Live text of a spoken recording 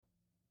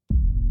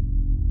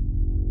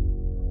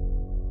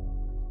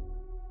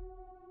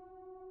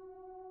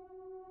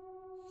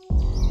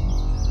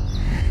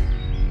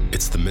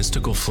It's the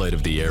mystical flight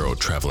of the arrow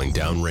traveling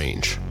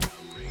downrange,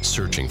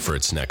 searching for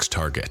its next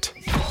target.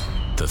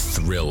 The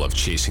thrill of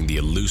chasing the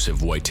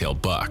elusive whitetail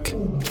buck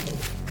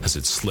as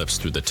it slips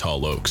through the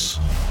tall oaks.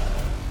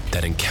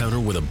 That encounter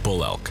with a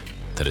bull elk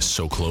that is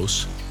so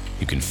close,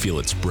 you can feel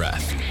its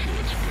breath.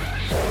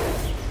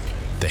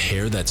 The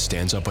hair that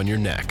stands up on your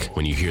neck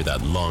when you hear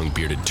that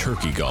long-bearded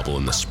turkey gobble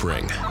in the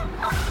spring.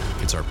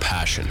 It's our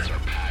passion.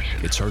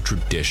 It's our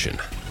tradition.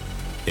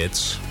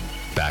 It's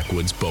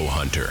Backwoods Bow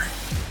Hunter.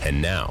 And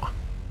now,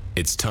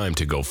 it's time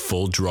to go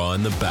full draw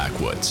in the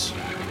backwoods.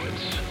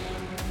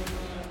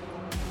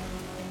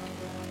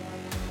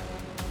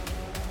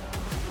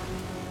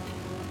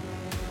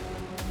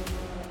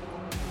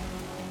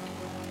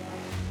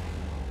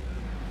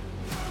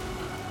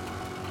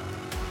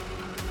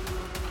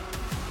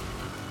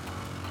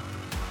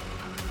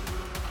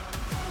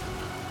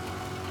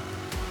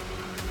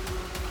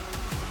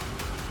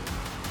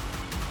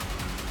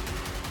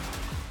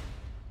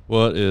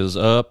 What is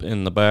up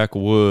in the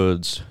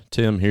backwoods?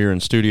 Tim here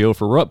in studio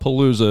for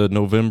Rutpalooza,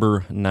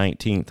 November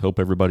 19th. Hope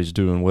everybody's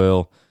doing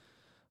well.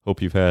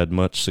 Hope you've had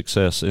much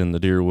success in the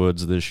deer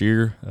woods this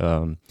year.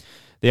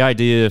 The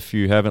idea, if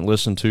you haven't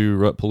listened to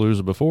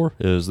Rutpalooza before,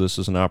 is this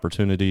is an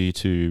opportunity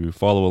to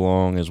follow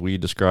along as we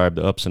describe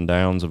the ups and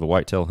downs of a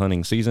whitetail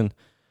hunting season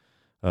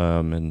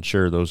and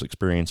share those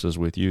experiences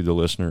with you, the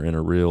listener, in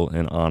a real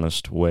and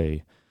honest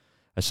way.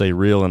 I say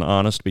real and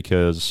honest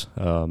because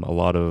a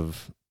lot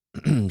of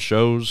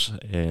shows,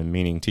 and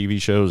meaning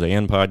TV shows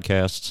and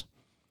podcasts,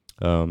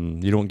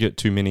 you don't get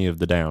too many of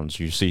the downs.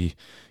 You see,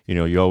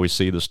 you always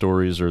see the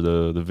stories or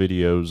the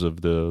videos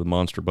of the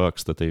monster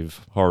bucks that they've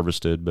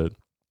harvested, but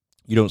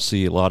you don't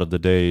see a lot of the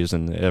days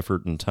and the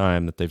effort and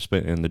time that they've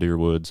spent in the deer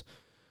woods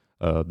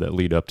that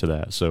lead up to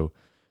that. So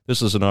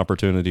this is an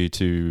opportunity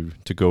to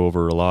go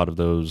over a lot of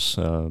those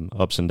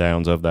ups and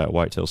downs of that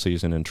whitetail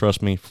season. And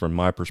trust me, from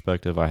my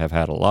perspective, I have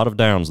had a lot of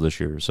downs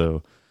this year.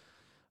 So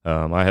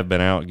I have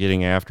been out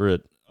getting after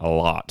it a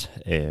lot,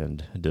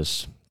 and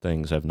just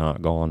things have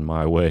not gone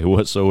my way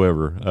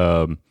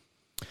whatsoever.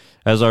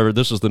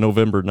 This is the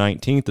November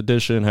 19th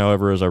edition.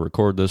 However, as I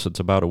record this, it's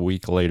about a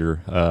week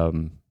later.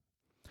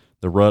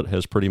 The rut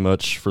has pretty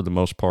much, for the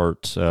most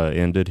part,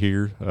 ended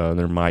here.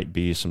 There might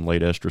be some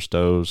late estrus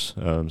stows,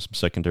 some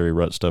secondary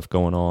rut stuff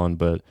going on,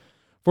 but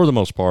for the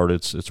most part,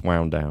 it's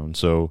wound down.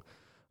 So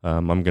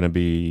I'm going to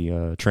be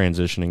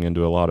transitioning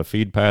into a lot of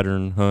feed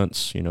pattern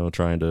hunts,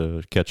 trying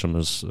to catch them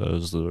as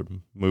they're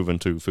moving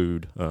to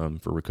food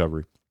for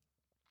recovery.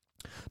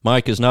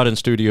 Mike is not in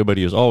studio, but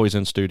he is always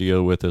in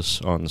studio with us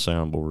on the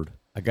soundboard.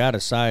 I got a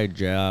side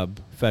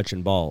job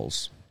fetching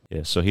balls.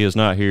 Yeah, so he is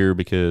not here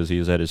because he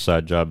is at his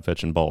side job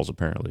fetching balls,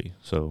 apparently.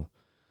 So,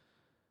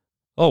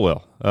 oh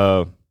well,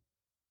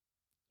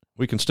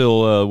 we can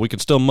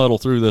still muddle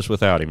through this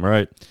without him,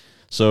 right?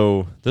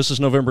 So this is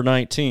November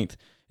 19th.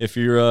 If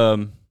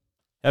you're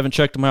haven't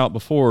checked them out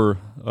before,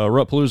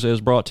 Rutpalooza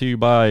is brought to you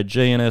by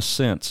J&S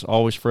Scents.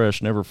 Always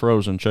fresh, never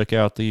frozen. Check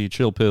out the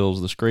Chill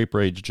Pills, the Scrape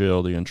Rage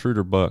Gel, the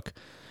Intruder Buck,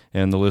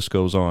 and the list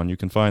goes on. You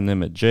can find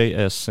them at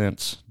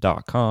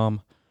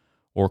jscents.com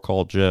or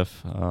call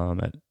Jeff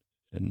at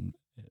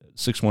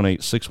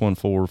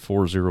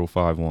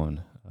 618-614-4051.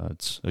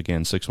 It's,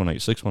 again,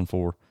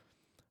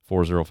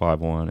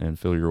 618-614-4051, and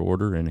fill your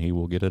order, and he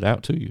will get it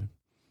out to you.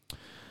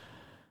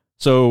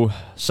 So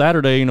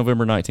Saturday,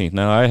 November 19th.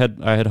 Now I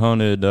had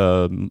hunted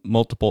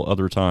multiple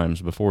other times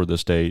before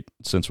this date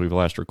since we've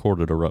last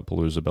recorded a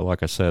Rutpalooza, but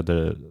like I said,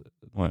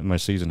 my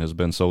season has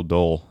been so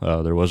dull.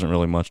 There wasn't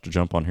really much to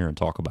jump on here and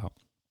talk about.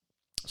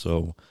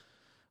 So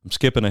I'm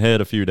skipping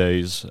ahead a few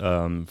days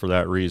for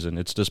that reason.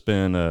 It's just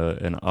been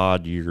an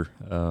odd year.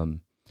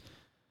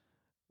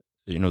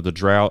 The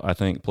drought, I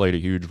think, played a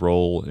huge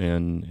role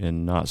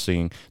in not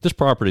seeing this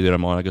property that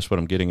I'm on. I guess what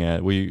I'm getting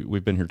at,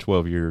 we've been here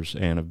 12 years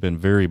and have been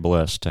very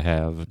blessed to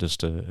have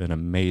just an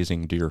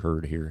amazing deer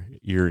herd here,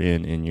 year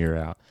in and year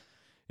out.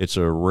 It's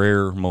a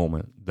rare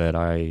moment that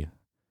I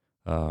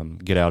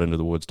get out into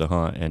the woods to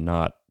hunt and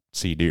not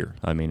see deer.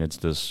 I mean, it's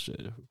this,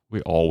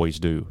 we always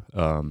do.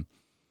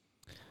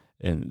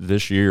 And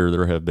this year,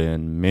 there have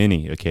been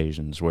many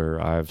occasions where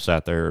I've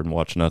sat there and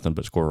watched nothing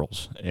but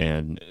squirrels,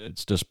 and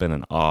it's just been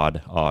an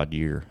odd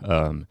year.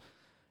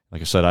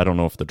 Like I said, I don't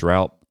know if the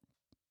drought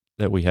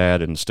that we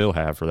had, and still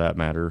have for that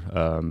matter,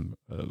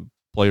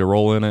 played a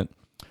role in it,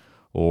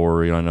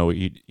 or I know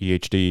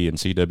EHD and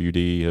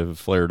CWD have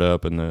flared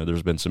up, and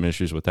there's been some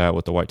issues with that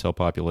with the whitetail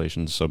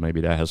populations, so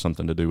maybe that has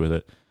something to do with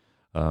it.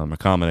 A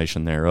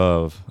combination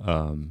thereof.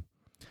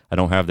 I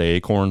don't have the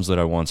acorns that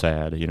I once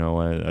had.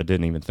 I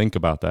didn't even think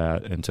about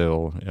that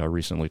until I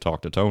recently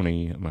talked to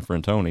Tony, my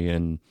friend Tony,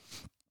 and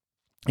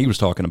he was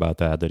talking about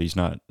that he's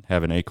not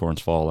having acorns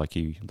fall like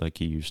he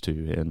used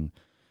to, and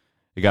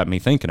it got me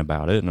thinking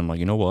about it. And I'm like,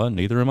 you know what?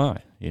 Neither am I.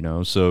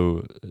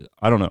 So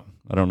I don't know.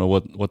 I don't know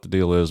what the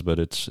deal is, but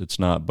it's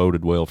not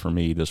boded well for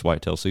me this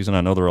whitetail season.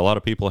 I know there are a lot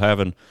of people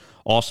having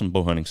awesome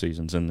bow hunting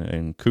seasons,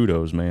 and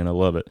kudos, man, I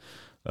love it.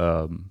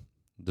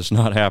 Just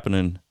not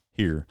happening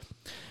here.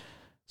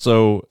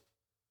 So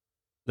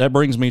that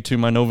brings me to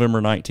my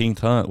November 19th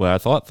hunt. Well, I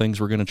thought things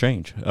were going to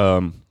change.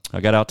 I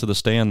got out to the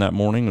stand that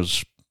morning. It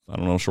was, I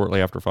don't know,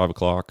 shortly after 5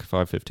 o'clock,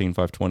 5:15,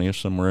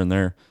 5:20ish, somewhere in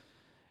there.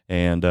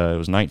 And it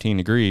was 19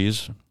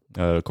 degrees.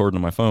 According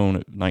to my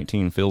phone,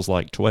 19 feels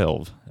like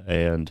 12.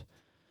 And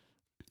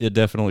it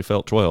definitely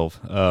felt 12.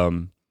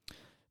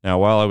 Now,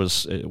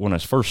 when I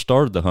first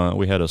started the hunt,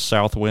 we had a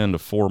south wind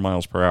of 4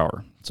 miles per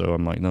hour. So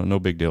I'm like, no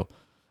big deal.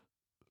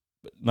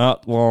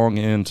 Not long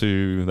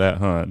into that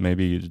hunt,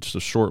 maybe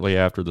just shortly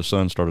after the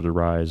sun started to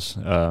rise,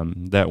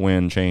 that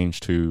wind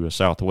changed to a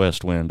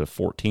southwest wind of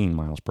 14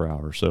 miles per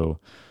hour. So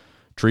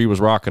tree was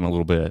rocking a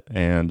little bit,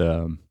 and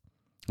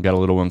got a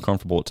little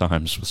uncomfortable at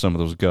times with some of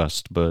those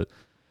gusts, but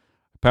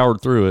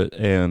powered through it.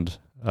 And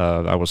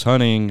I was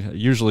hunting.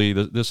 Usually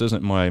this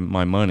isn't my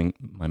morning,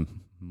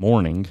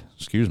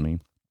 excuse me.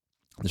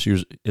 This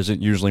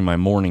isn't usually my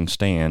morning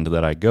stand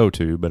that I go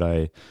to, but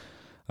I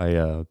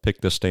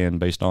picked this stand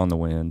based on the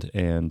wind,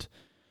 and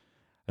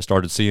I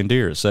started seeing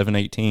deer. At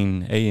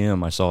 7:18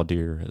 a.m. I saw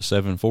deer. At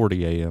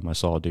 7:40 a.m. I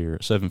saw deer.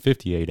 At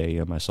 7:58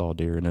 a.m. I saw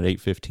deer. And at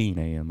 8:15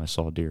 a.m. I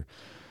saw deer.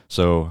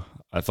 So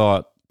I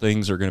thought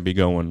things are going to be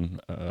going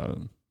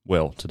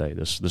well today.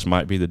 This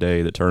might be the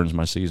day that turns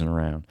my season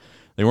around.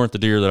 They weren't the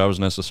deer that I was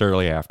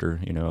necessarily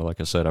after. Like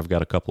I said, I've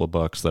got a couple of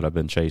bucks that I've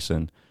been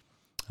chasing.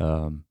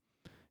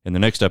 In the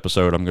next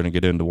episode, I'm going to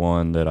get into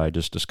one that I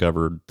just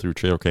discovered through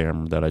trail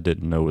cam that I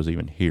didn't know was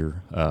even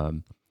here,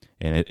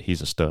 and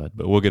he's a stud.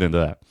 But we'll get into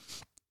that.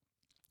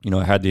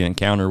 I had the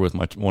encounter with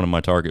one of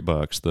my target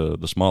bucks, the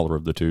smaller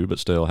of the two, but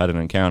still had an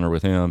encounter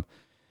with him,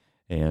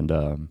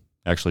 and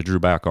actually drew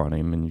back on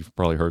him. And you've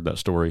probably heard that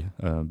story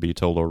be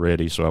told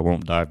already, so I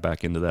won't dive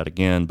back into that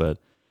again. But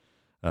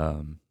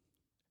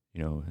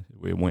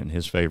it went in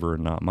his favor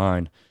and not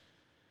mine.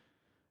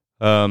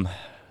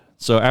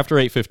 So after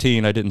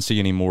 8:15, I didn't see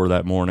any more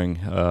that morning,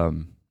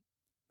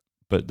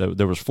 but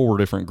there was 4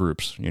 different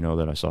groups,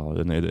 that I saw,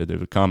 and it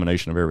was a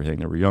combination of everything.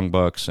 There were young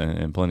bucks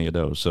and plenty of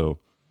does, so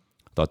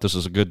I thought this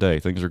is a good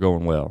day. Things are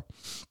going well.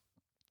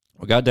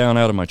 I got down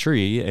out of my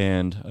tree,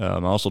 and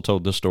I also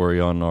told this story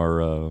on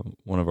our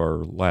one of our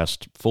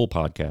last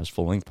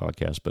full-length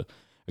podcasts, but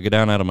I get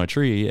down out of my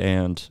tree,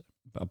 and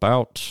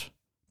about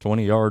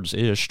 20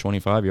 yards-ish,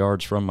 25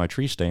 yards from my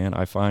tree stand,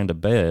 I find a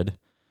bed,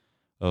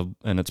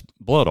 and it's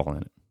blood all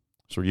in it.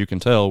 So you can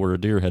tell where a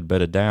deer had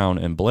bedded down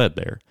and bled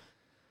there.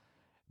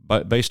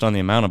 But based on the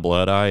amount of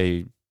blood,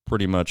 I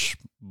pretty much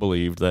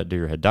believed that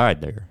deer had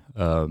died there.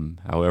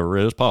 However,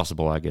 it is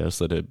possible, I guess,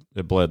 that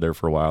it bled there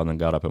for a while and then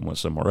got up and went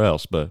somewhere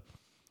else. But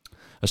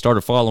I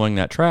started following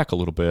that track a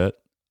little bit,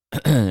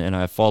 and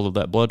I followed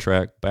that blood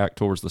track back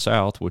towards the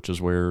south, which is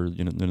where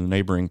the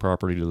neighboring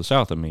property to the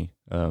south of me,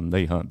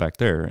 they hunt back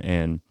there.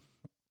 And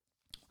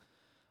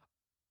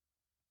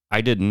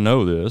I didn't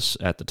know this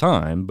at the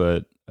time,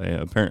 but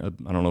apparently,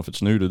 I don't know if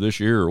it's new to this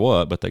year or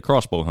what, but they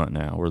crossbow hunt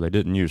now, where they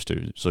didn't used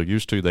to. So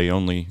used to, they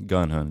only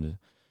gun hunted.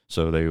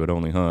 So they would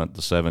only hunt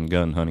the 7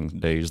 gun hunting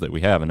days that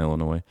we have in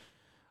Illinois.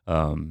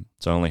 So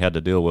I only had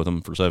to deal with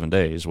them for 7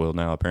 days. Well,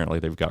 now apparently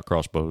they've got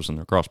crossbows and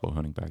they're crossbow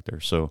hunting back there.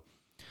 So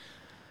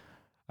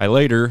I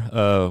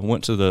later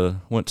went to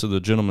the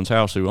gentleman's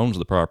house who owns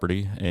the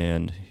property,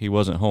 and he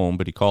wasn't home,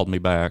 but he called me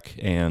back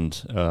and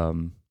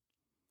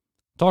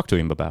talked to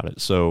him about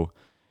it. So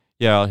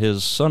yeah,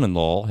 his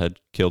son-in-law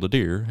had killed a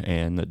deer,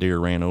 and the deer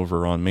ran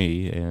over on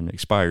me and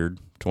expired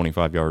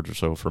 25 yards or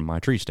so from my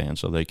tree stand.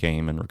 So they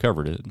came and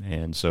recovered it.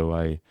 And so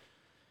I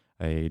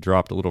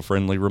dropped a little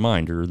friendly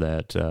reminder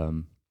that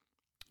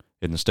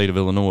in the state of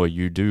Illinois,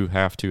 you do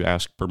have to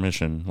ask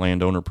permission,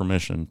 landowner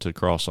permission, to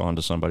cross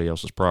onto somebody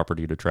else's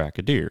property to track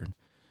a deer.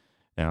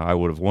 Now, I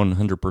would have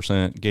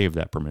 100% gave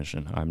that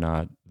permission. I'm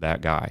not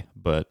that guy,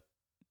 but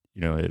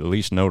at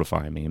least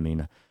notify me. I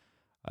mean,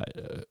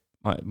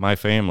 my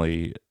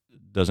family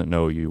doesn't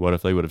know you. What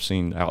if they would have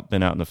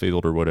been out in the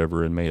field or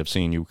whatever and may have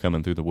seen you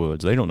coming through the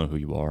woods? They don't know who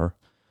you are.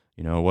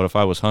 What if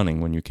I was hunting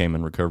when you came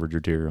and recovered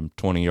your deer? I'm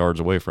 20 yards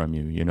away from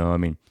you. I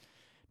mean,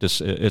 just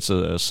it's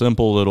a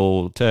simple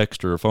little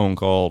text or a phone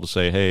call to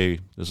say, hey,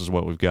 this is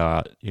what we've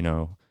got,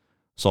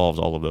 solves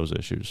all of those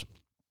issues.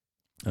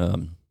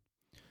 And,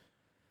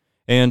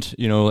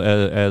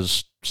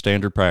 as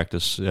standard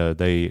practice,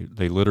 they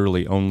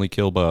literally only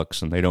kill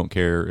bucks, and they don't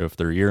care if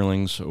they're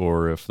yearlings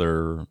or if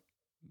they're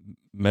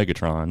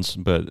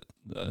Megatrons, but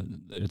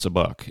it's a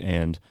buck.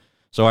 And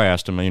so I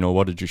asked him,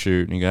 what did you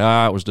shoot? And he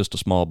goes, it was just a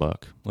small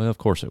buck. Well, of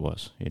course it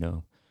was,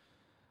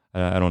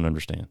 I don't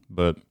understand,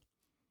 but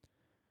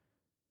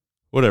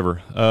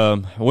whatever.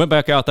 I went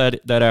back out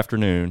that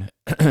afternoon,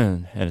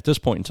 and at this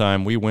point in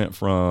time, we went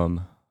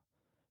from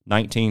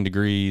 19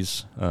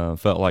 degrees,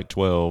 felt like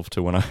 12,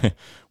 to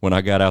when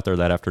I got out there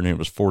that afternoon, it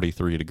was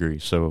 43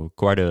 degrees. So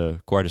quite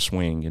a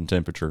swing in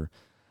temperature.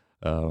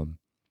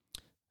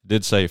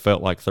 Did say it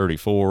felt like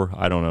 34.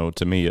 I don't know.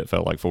 To me, it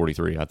felt like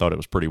 43. I thought it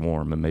was pretty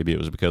warm, and maybe it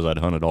was because I'd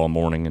hunted all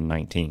morning in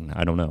 19.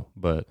 I don't know.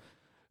 But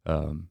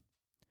the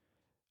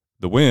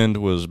wind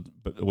was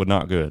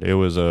not good. It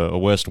was a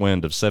west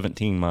wind of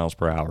 17 miles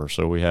per hour,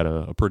 so we had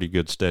a pretty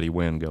good steady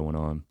wind going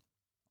on.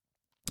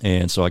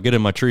 And so I get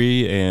in my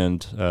tree,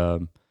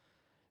 and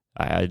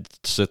I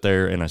sit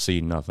there and I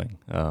see nothing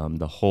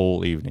the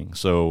whole evening.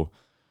 So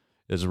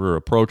as we're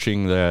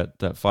approaching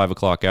that 5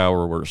 o'clock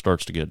hour where it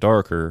starts to get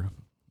darker,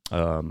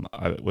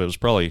 it was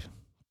probably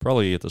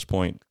at this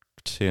point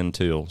 10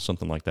 till,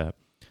 something like that,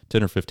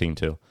 10 or 15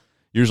 till.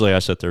 Usually I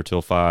sit there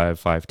till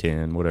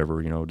 5:10,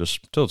 whatever,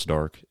 just till it's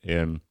dark.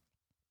 And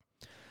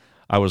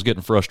I was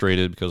getting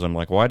frustrated because I'm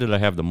like, why did I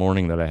have the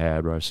morning that I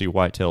had where I see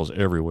whitetails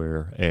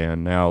everywhere,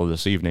 and now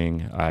this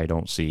evening I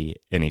don't see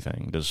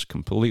anything, just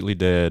completely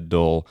dead,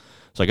 dull.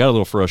 So I got a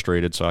little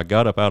frustrated, so I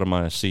got up out of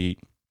my seat,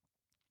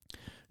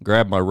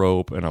 grabbed my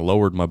rope, and I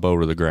lowered my bow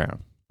to the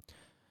ground.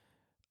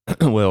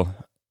 Well,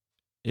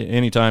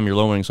 anytime you're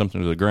lowering something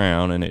to the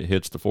ground and it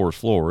hits the forest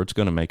floor, it's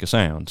going to make a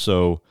sound.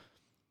 So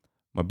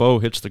my bow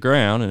hits the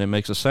ground and it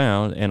makes a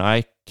sound, and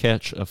I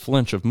catch a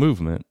flinch of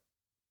movement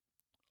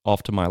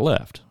off to my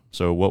left.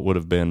 So what would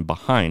have been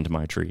behind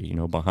my tree,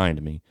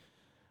 behind me.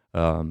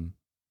 I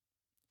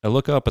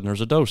look up and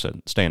there's a doe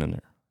standing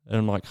there. And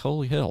I'm like,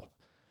 holy hell.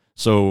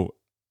 So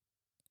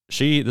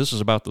this is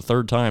about the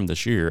third time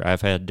this year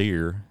I've had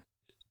deer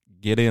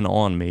get in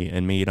on me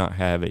and me not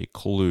have a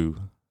clue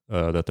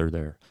that they're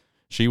there.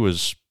 She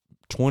was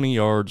 20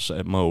 yards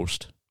at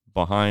most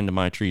behind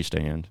my tree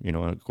stand.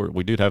 Of course,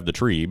 we did have the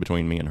tree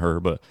between me and her,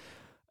 but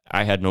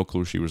I had no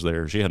clue she was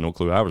there. She had no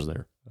clue I was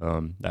there.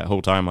 That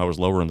whole time I was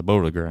lowering the bow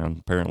to the ground.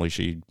 Apparently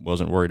she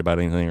wasn't worried about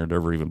anything or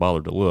never even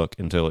bothered to look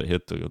until it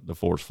hit the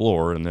forest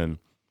floor, and then,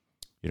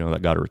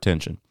 that got her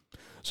attention.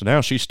 So now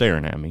she's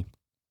staring at me.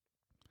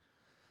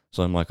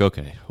 So I'm like,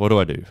 okay, what do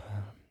I do?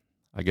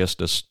 I guess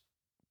just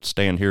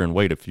stand here and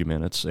wait a few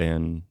minutes,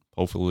 and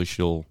hopefully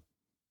she'll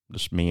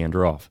just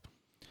meander off.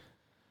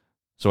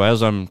 So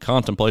as I'm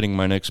contemplating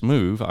my next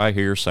move, I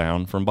hear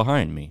sound from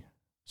behind me.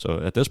 So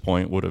at this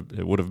point,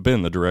 it would have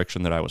been the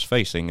direction that I was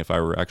facing if I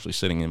were actually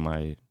sitting in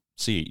my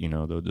seat,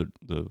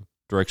 the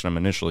direction I'm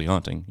initially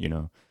hunting,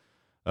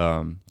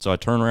 So I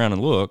turn around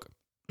and look,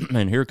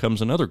 and here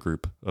comes another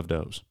group of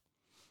does.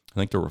 I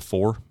think there were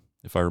 4,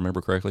 if I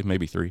remember correctly,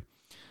 maybe 3.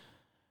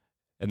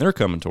 And they're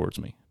coming towards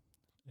me,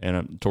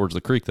 and towards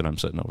the creek that I'm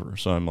sitting over.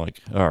 So I'm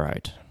like, all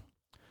right.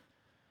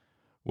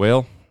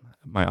 Well,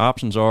 my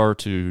options are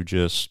to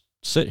just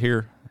sit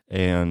here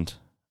and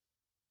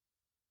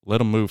let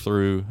them move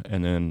through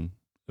and then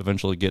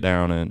eventually get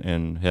down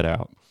and head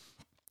out.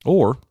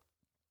 Or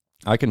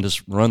I can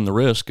just run the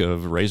risk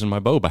of raising my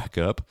bow back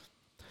up.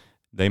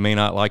 They may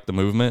not like the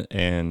movement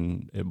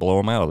and it blow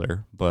them out of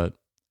there, but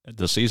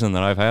the season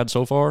that I've had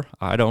so far,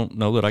 I don't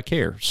know that I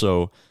care.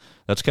 So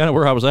that's kind of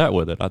where I was at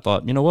with it. I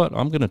thought, you know what?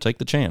 I'm going to take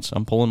the chance.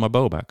 I'm pulling my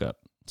bow back up.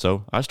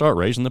 So I start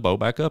raising the bow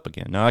back up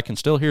again. Now I can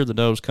still hear the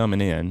does coming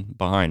in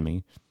behind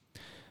me,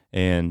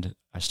 and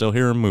I still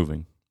hear them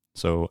moving.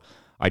 So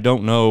I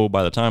don't know,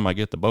 by the time I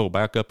get the bow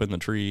back up in the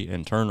tree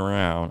and turn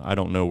around, I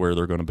don't know where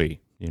they're going to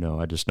be.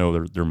 I just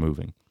know they're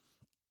moving.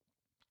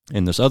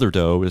 And this other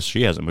doe,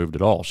 she hasn't moved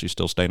at all. She's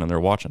still standing there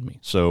watching me.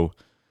 So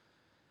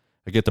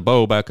I get the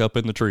bow back up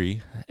in the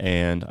tree,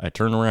 and I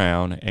turn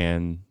around,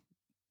 and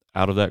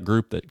out of that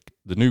group,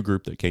 the new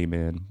group that came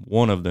in,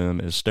 one of them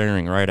is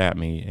staring right at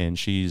me, and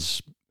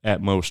she's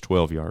at most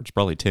 12 yards,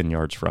 probably 10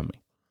 yards from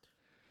me.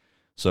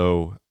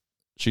 So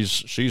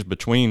she's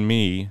between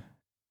me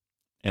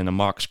and the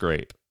mock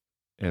scrape,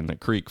 and the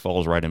creek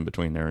falls right in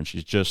between there, and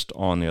she's just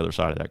on the other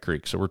side of that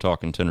creek. So we're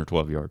talking 10 or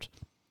 12 yards.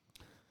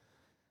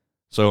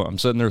 So I'm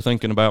sitting there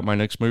thinking about my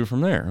next move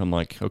from there. I'm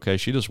like, okay,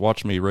 she just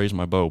watched me raise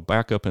my bow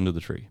back up into the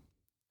tree.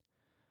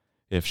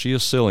 If she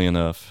is silly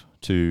enough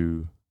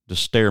to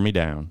just stare me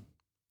down,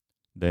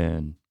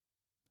 then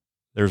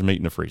there's meat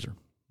in the freezer.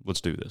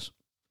 Let's do this.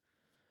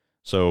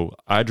 So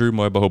I drew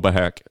my bow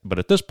back, but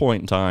at this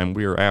point in time,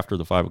 we are after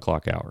the 5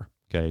 o'clock hour.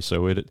 Okay,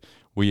 so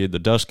the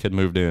dusk had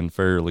moved in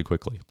fairly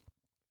quickly.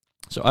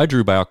 So I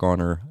drew back on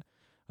her.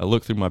 I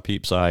looked through my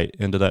peep sight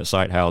into that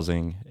sight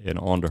housing and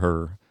onto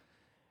her,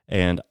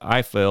 and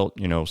I felt,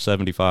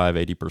 75,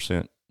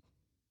 80%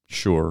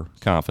 sure,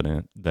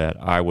 confident that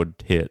I would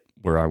hit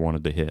where I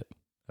wanted to hit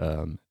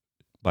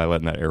by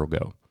letting that arrow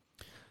go.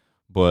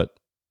 But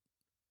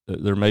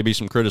there may be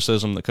some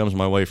criticism that comes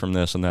my way from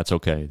this, and that's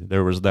okay.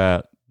 There was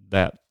that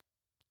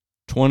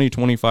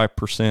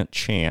 20-25%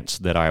 chance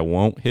that I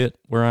won't hit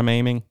where I'm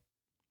aiming,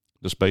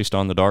 just based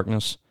on the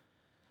darkness,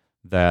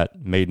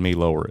 that made me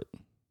lower it.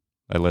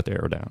 I let the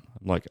arrow down.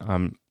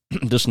 I'm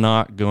just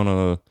not going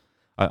to...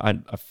 I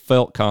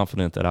felt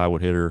confident that I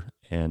would hit her,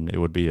 and it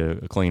would be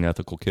a clean,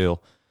 ethical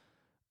kill.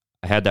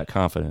 I had that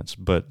confidence,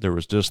 but there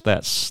was just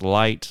that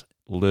slight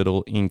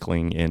little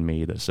inkling in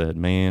me that said,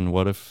 man,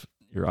 what if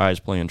your eye's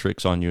playing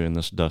tricks on you in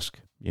this dusk,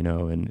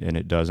 and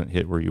it doesn't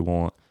hit where you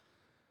want?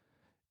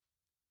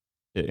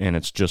 And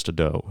it's just a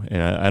doe.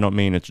 And I don't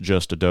mean it's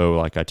just a doe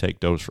like I take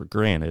does for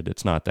granted.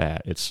 It's not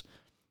that.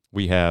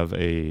 We have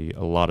a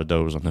lot of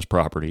does on this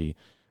property.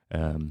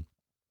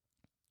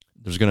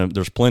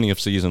 There's plenty of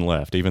season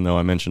left. Even though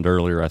I mentioned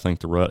earlier, I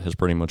think the rut has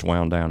pretty much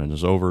wound down and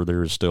is over,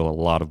 there is still a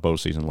lot of bow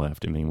season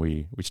left. I mean,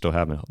 we still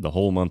have the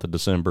whole month of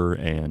December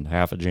and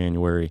half of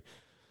January.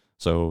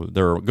 So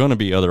there are going to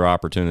be other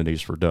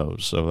opportunities for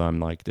does. So I'm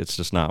like, it's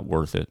just not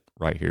worth it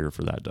right here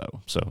for that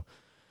doe. So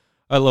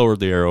I lowered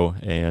the arrow,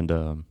 and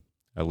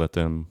I let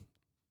them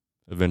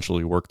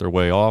eventually work their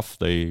way off.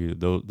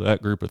 That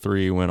group of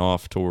 3 went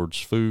off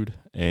towards food,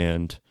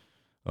 and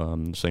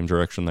the same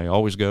direction they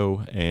always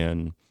go.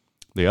 And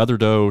the other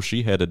doe,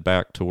 she headed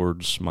back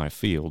towards my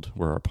field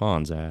where our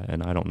pond's at,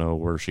 and I don't know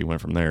where she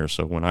went from there.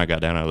 So when I got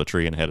down out of the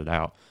tree and headed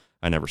out,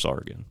 I never saw her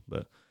again.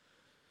 But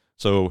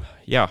so,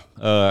 yeah,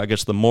 I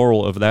guess the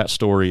moral of that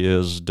story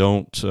is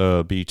don't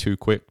be too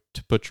quick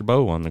to put your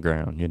bow on the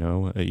ground,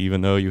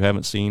 even though you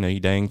haven't seen a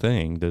dang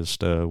thing.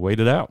 Just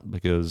wait it out,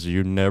 because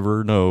you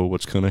never know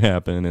what's going to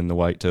happen in the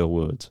whitetail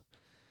woods.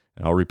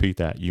 And I'll repeat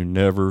that. You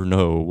never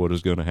know what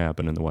is going to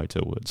happen in the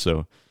whitetail woods.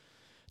 So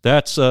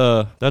that's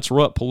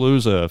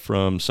Rutpalooza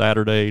from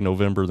Saturday,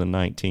 November the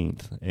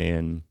 19th.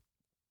 And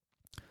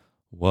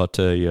what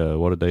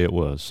a day it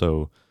was.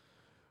 So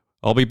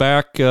I'll be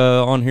back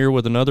on here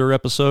with another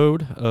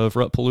episode of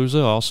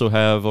Rutpalooza. I also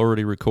have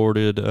already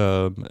recorded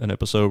an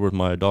episode with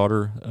my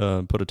daughter,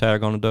 put a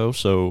tag on a doe,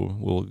 so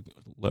we'll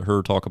let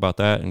her talk about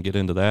that and get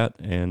into that.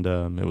 And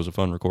it was a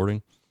fun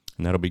recording,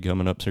 and that'll be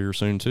coming up here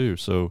soon too.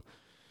 So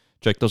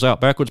check those out.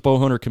 Backwoods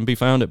Bowhunter can be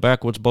found at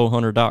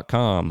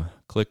backwoodsbowhunter.com.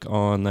 Click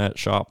on that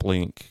shop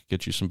link,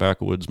 get you some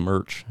Backwoods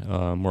merch.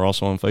 We're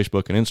also on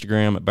Facebook and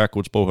Instagram at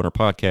Backwoods Bowhunter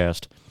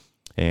Podcast.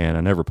 And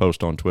I never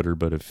post on Twitter,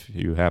 but if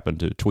you happen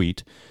to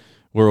tweet,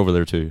 we're over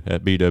there too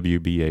at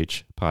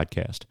BWBH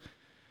Podcast.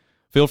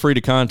 Feel free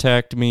to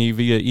contact me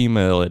via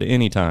email at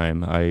any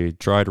time. I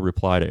try to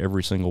reply to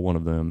every single one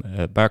of them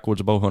at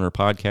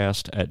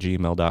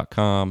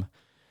backwoodsbowhunterpodcast@gmail.com.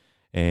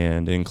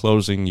 And in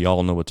closing,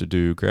 y'all know what to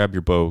do. Grab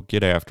your bow,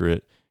 get after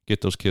it,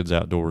 get those kids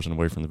outdoors and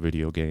away from the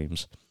video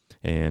games.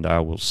 And I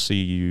will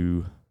see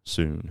you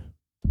soon.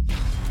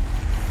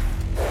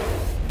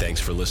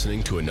 Thanks for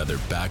listening to another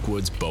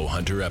Backwoods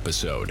Bowhunter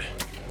episode.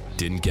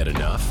 Didn't get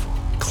enough?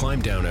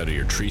 Climb down out of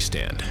your tree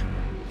stand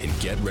and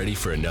get ready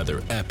for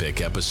another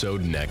epic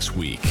episode next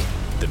week.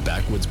 The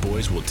Backwoods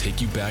Boys will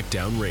take you back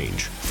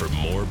downrange for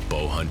more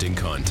bow hunting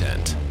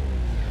content.